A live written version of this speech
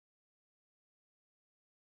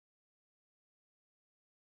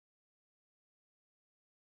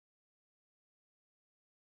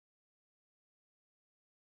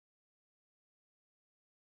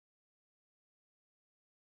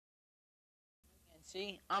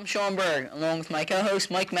See, I'm Sean Berg, along with my co-host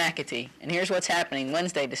Mike McEntee, and here's what's happening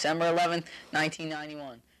Wednesday, December 11th,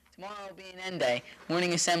 1991. Tomorrow will be an end day,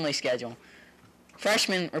 morning assembly schedule.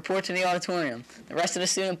 Freshmen report to the auditorium. The rest of the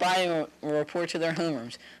student body will report to their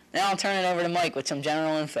homerooms. Now I'll turn it over to Mike with some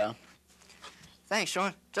general info. Thanks,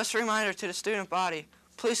 Sean. Just a reminder to the student body,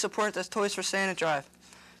 please support this Toys for Santa drive.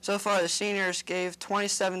 So far, the seniors gave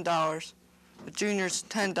 $27, the juniors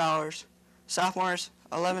 $10, sophomores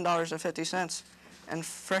 $11.50, and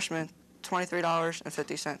freshmen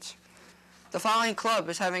 $23.50. The following club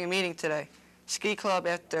is having a meeting today. Ski Club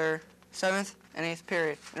at their 7th and 8th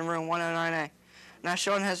period in room 109A. Now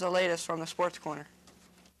Sean has the latest from the Sports Corner.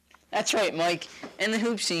 That's right, Mike. In the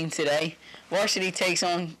hoop scene today, varsity takes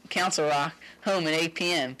on Council Rock home at 8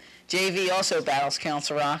 p.m. JV also battles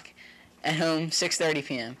Council Rock at home 6:30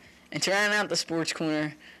 p.m. And to round out the Sports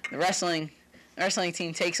Corner, the wrestling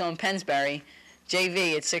team takes on Pennsbury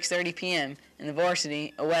JV at 6:30 p.m. and the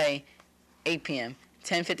varsity away 8 p.m.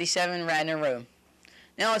 1057 Radnor Road.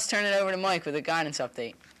 Now let's turn it over to Mike with a guidance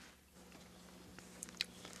update.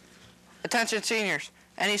 Attention seniors.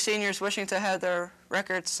 Any seniors wishing to have their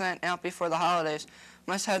records sent out before the holidays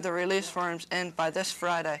must have the release forms in by this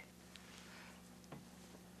Friday.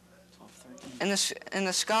 In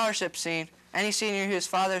the scholarship scene, any senior whose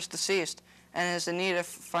father is deceased and is in need of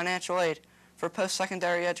financial aid for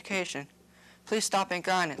post-secondary education, please stop in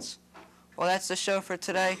guidance. Well, that's the show for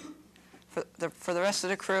today. For the rest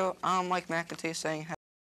of the crew, I'm Mike McEntee saying